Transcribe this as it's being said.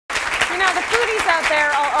Now, the foodies out there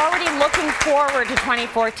are already looking forward to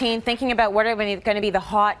 2014, thinking about what are going to be the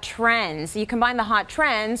hot trends. You combine the hot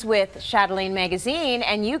trends with Chatelaine magazine,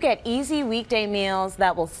 and you get easy weekday meals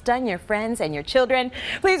that will stun your friends and your children.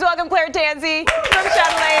 Please welcome Tansey from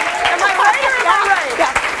Chatelaine. Am I right or am I right?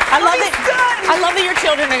 Yeah. I love that your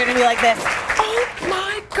children are going to be like this. Oh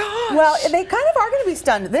my gosh. Well, they kind of are going to be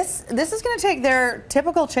stunned. This is going to take their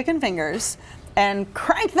typical chicken fingers and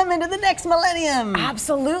crank them into the next millennium.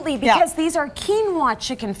 Absolutely, because these are quinoa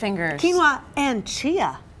chicken fingers. Quinoa and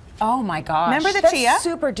chia. Oh my gosh. Remember the chia?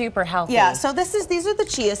 Super duper healthy. Yeah, so these are the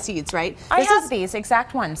chia seeds, right? I have these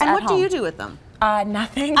exact ones And at what home. do you do with them?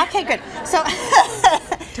 Nothing. Okay, good. So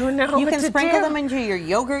don't know you what can to sprinkle do. them into your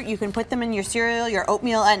yogurt, you can put them in your cereal, your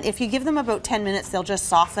oatmeal, and if you give them about 10 minutes, they'll just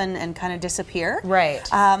soften and kind of disappear. Right.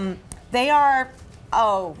 They are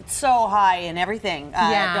so high in everything.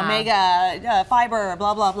 Omega, fiber,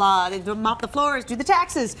 blah, blah, blah. They mop the floors, do the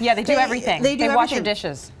taxes. Yeah, they do everything. They wash your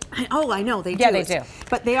dishes. I know, they do. Yeah, they do.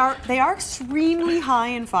 But they are extremely high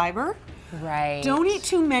in fiber. Right. Don't eat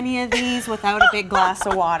too many of these without a big glass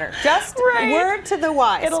of water. Just word to the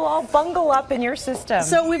wise. It'll all bungle up in your system.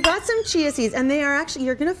 So we've got some chia seeds, and they are actually,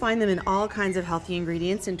 you're going to find them in all kinds of healthy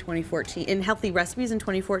ingredients in 2014, in healthy recipes in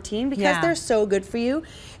 2014, because they're so good for you.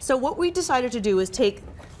 So what we decided to do is take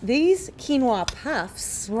these quinoa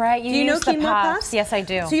puffs. Right, do you know quinoa puffs? Yes, I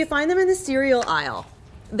do. So you find them in the cereal aisle.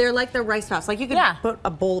 They're like the rice puffs. Like you could put a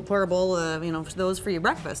bowl, those for your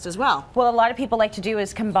breakfast as well. Well, a lot of people like to do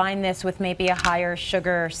is combine this with maybe a higher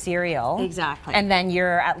sugar cereal. Exactly. And then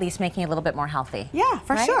you're at least making it a little bit more healthy. Yeah,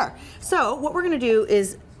 for sure. So what we're going to do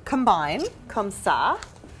is combine, comme ça,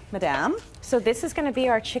 madame. So this is going to be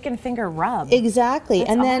our chicken finger rub. Exactly. That's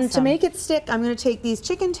and then awesome. to make it stick, I'm going to take these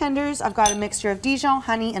chicken tenders. I've got a mixture of Dijon,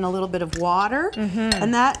 honey, and a little bit of water.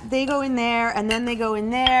 And they go in there, and then they go in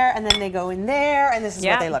there, and then they go in there, and this is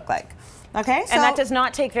what they look like. Okay? So, and that does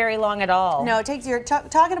not take very long at all. No, it takes, you're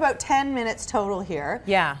talking about 10 minutes total here.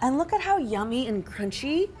 Yeah. And look at how yummy and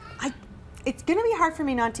crunchy. It's going to be hard for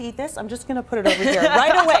me not to eat this. I'm just going to put it over here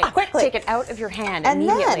right away, quickly. Take it out of your hand and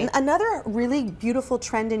immediately. then another really beautiful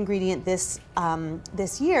trend ingredient this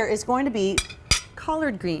year is going to be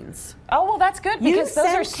collard greens. Oh, well, that's good because those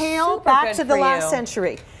are kale super back good to the for last you.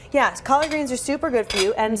 century. Yes, collard greens are super good for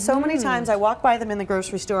you, and so many times I walk by them in the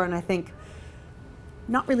grocery store and I think,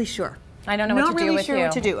 not really sure. I don't know what to do with you. Not really sure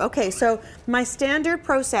what to do. Okay, so my standard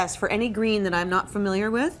process for any green that I'm not familiar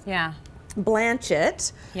with. Yeah. Blanch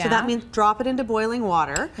it, so that means drop it into boiling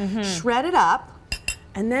water, shred it up,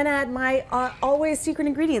 and then add my always secret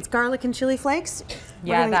ingredients, garlic and chili flakes.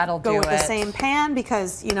 Yeah, that'll do it. Go with the same pan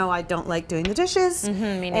because, you know, I don't like doing the dishes.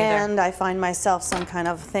 Me neither. And I find myself some kind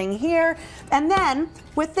of thing here. And then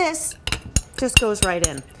with this, just goes right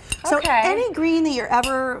in. So any green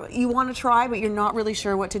that you want to try, but you're not really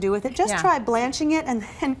sure what to do with it, just try blanching it and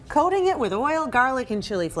then coating it with oil, garlic, and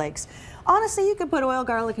chili flakes. Honestly, you could put oil,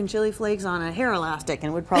 garlic, and chili flakes on a hair elastic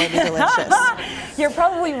and it would probably be delicious. You're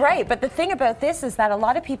probably right, but the thing about this is that a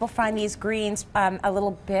lot of people find these greens a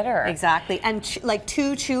little bitter. Exactly, and like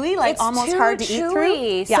too chewy, like it's almost hard to eat through.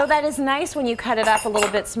 Yeah. So that is nice when you cut it up a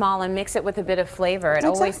little bit small and mix it with a bit of flavor. It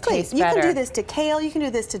always tastes better. You can do this to kale, you can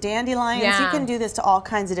do this to dandelions, you can do this to all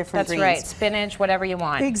kinds of different greens. That's right, spinach, whatever you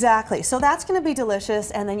want. Exactly, so that's going to be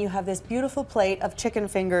delicious, and then you have this beautiful plate of chicken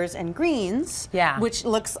fingers and greens, which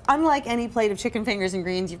looks unlike any plate of chicken fingers and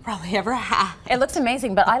greens you've probably ever had. It looks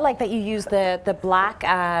amazing, but I like that you use the black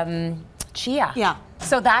chia. Yeah.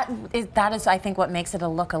 So that is, I think, what makes it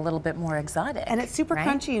look a little bit more exotic. And it's super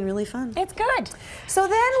crunchy and really fun. It's good. So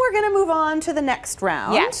then we're going to move on to the next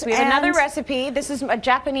round. Yes, we have another recipe. This is a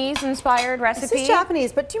Japanese-inspired recipe. This is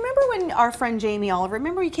Japanese, but do you remember when our friend Jamie Oliver,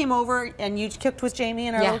 remember he came over and you cooked with Jamie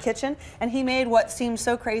in our little kitchen? And he made what seemed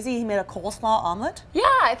so crazy, he made a coleslaw omelet? Yeah,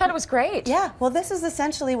 I thought it was great. Yeah, well this is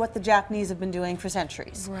essentially what the Japanese have been doing for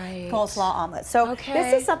centuries. Right. Coleslaw omelet. So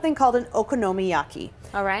this is something called an okonomiyaki.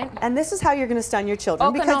 All right. And this is how you're going to stun your children.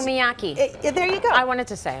 Okonomiyaki. There you go. I wanted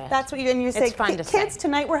to say it. That's what you're going to say. It's fun to say. Kids,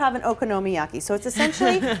 tonight we're having okonomiyaki. So it's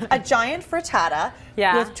essentially a giant frittata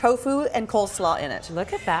with tofu and coleslaw in it.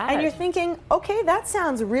 Look at that. And you're thinking, okay, that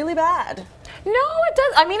sounds really bad. No, it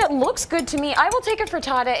does. I mean, it looks good to me. I will take a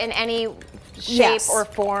frittata in any shape or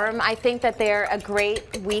form. I think that they're a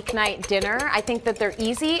great weeknight dinner. I think that they're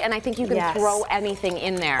easy, and I think you can throw anything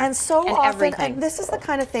in there. And so often, and this is the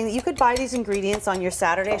kind of thing that you could buy these ingredients on your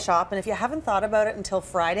Saturday shop, and if you haven't thought about it until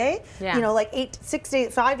Friday, you know, like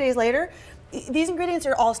 5 days later, these ingredients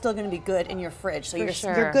are all still going to be good in your fridge, so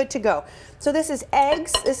For you're good to go. So this is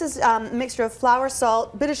eggs. This is a mixture of flour,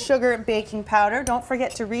 salt, bit of sugar, and baking powder. Don't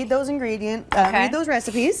forget to read those read those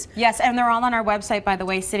recipes. Yes, and they're all on our website, by the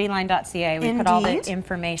way, cityline.ca. We put all the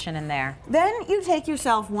information in there. Then you take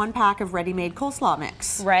yourself 1 pack of ready-made coleslaw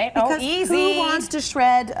mix. Right. Because easy. who wants to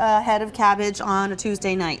shred a head of cabbage on a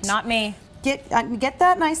Tuesday night? Not me. Get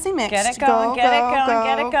that nicely mixed. Get it going, get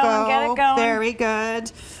it going. Very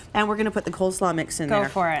good. And we're going to put the coleslaw mix in there. Go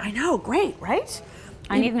for it. I know, great, right?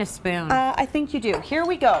 I need a spoon. I think you do. Here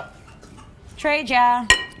we go.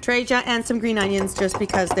 Treja. Treja and some green onions just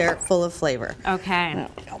because they're full of flavor. Okay.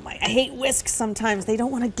 I hate whisks sometimes. They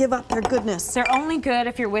don't want to give up their goodness. They're only good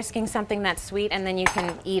if you're whisking something that's sweet and then you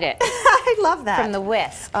can eat it. I love that. From the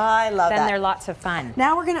whisk. I love that. Then they're lots of fun.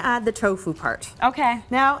 Now we're going to add the tofu part. Okay.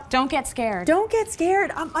 Now, don't get scared. Don't get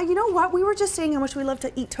scared. You know what? We were just saying how much we love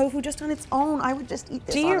to eat tofu just on its own. I would just eat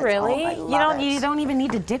this on its own. Do you really? I love it. You don't even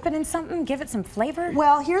need to dip it in something? Give it some flavor?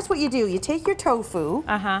 Well, here's what you do. You take your tofu.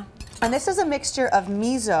 And this is a mixture of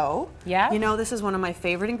miso. Yeah. You know, this is one of my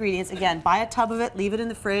favorite ingredients. Again, buy a tub of it, leave it in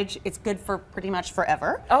the fridge. It's good for pretty much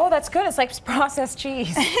forever. Oh, that's good. It's like processed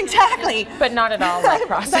cheese. Exactly. But not at all like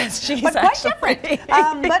processed cheese, but quite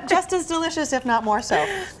different. But just as delicious, if not more so.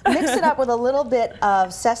 Mix it up with a little bit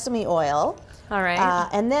of sesame oil. All right.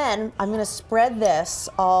 And then I'm going to spread this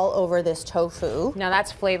all over this tofu. Now that's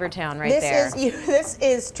Flavor Town right there. This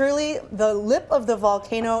is truly the lip of the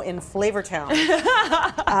volcano in Flavor Town.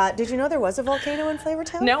 Did you know there was a volcano in Flavor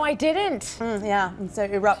Town? No, I didn't. Yeah, and so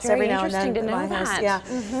it erupts every now and then. Interesting to know that.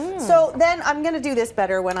 Yeah. So then I'm going to do this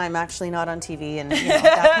better when I'm actually not on TV and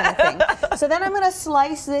that kind of thing. So then I'm going to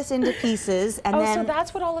slice this into pieces, and then so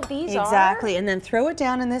that's what all of these are. Exactly, and then throw it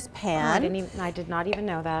down in this pan. I did not even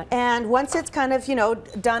know that. And once it's kind of,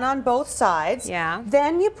 done on both sides,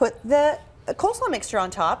 then you put the coleslaw mixture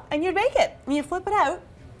on top and you bake it. And you flip it out.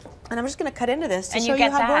 And I'm just going to cut into this to show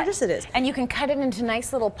you how gorgeous it is. And you can cut it into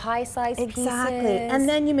nice little pie-sized pieces. Exactly. And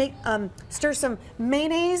then you make stir some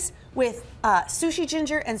mayonnaise with sushi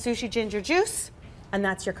ginger and sushi ginger juice. And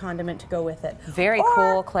that's your condiment to go with it. Very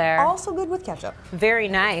cool, Claire. Also good with ketchup. Very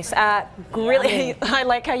nice. Really, I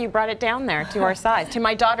like how you brought it down there to our size, to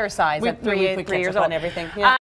my daughter's size at 3 years old. On everything. Yeah.